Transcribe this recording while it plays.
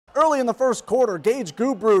Early in the first quarter, Gage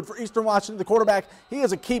Gubrud for Eastern Washington, the quarterback. He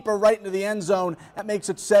is a keeper right into the end zone. That makes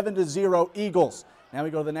it 7-0 Eagles. Now we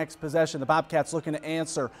go to the next possession. The Bobcats looking to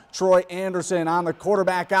answer. Troy Anderson on the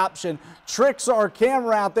quarterback option. Tricks our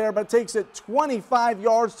camera out there, but takes it 25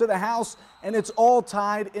 yards to the house, and it's all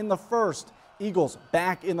tied in the first. Eagles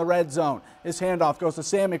back in the red zone. His handoff goes to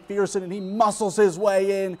Sam McPherson, and he muscles his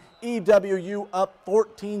way in. EWU up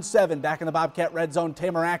 14-7. Back in the Bobcat red zone,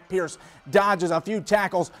 Tamarack Pierce dodges a few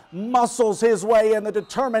tackles, muscles his way in. The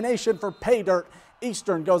determination for pay dirt.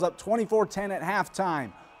 Eastern goes up 24-10 at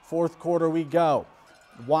halftime. Fourth quarter we go.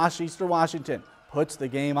 Eastern Washington puts the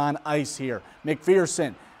game on ice here.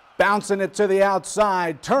 McPherson bouncing it to the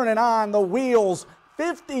outside, turning on the wheels.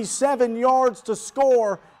 57 yards to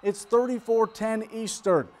score. It's 34-10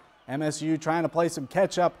 Eastern. MSU trying to play some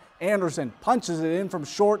catch-up. Anderson punches it in from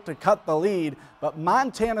short to cut the lead, but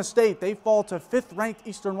Montana State, they fall to 5th-ranked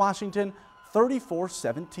Eastern Washington,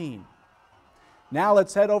 34-17. Now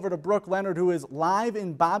let's head over to Brooke Leonard, who is live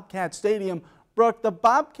in Bobcat Stadium. Brooke, the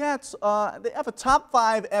Bobcats, they have a top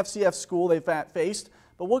 5 FCS school they've faced,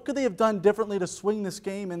 but what could they have done differently to swing this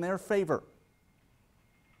game in their favor?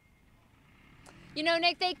 You know,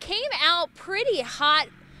 Nick, they came out pretty hot,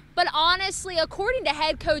 but honestly, according to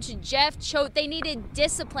head coach Jeff Choate, they needed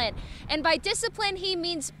discipline. And by discipline, he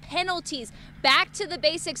means penalties. Back to the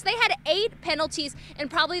basics. They had 8 penalties,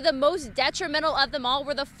 and probably the most detrimental of them all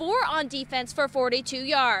were the 4 on defense for 42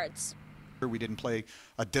 yards. We didn't play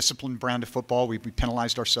a disciplined brand of football. We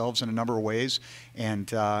penalized ourselves in a number of ways,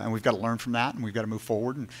 and we've got to learn from that, and we've got to move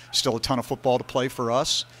forward. And still a ton of football to play for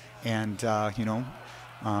us, and you know,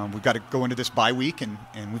 we've got to go into this bye week, and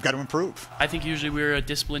we've got to improve. I think usually we're a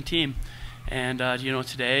disciplined team, and you know,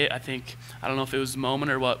 today I don't know if it was the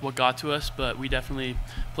moment or what got to us, but we definitely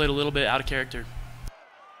played a little bit out of character.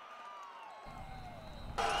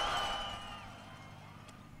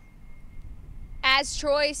 As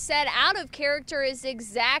Troy said, out of character is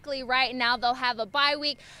exactly right. Now they'll have a bye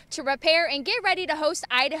week to prepare and get ready to host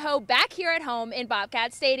Idaho back here at home in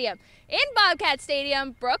Bobcat Stadium. In Bobcat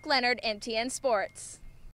Stadium, Brooke Leonard, MTN Sports.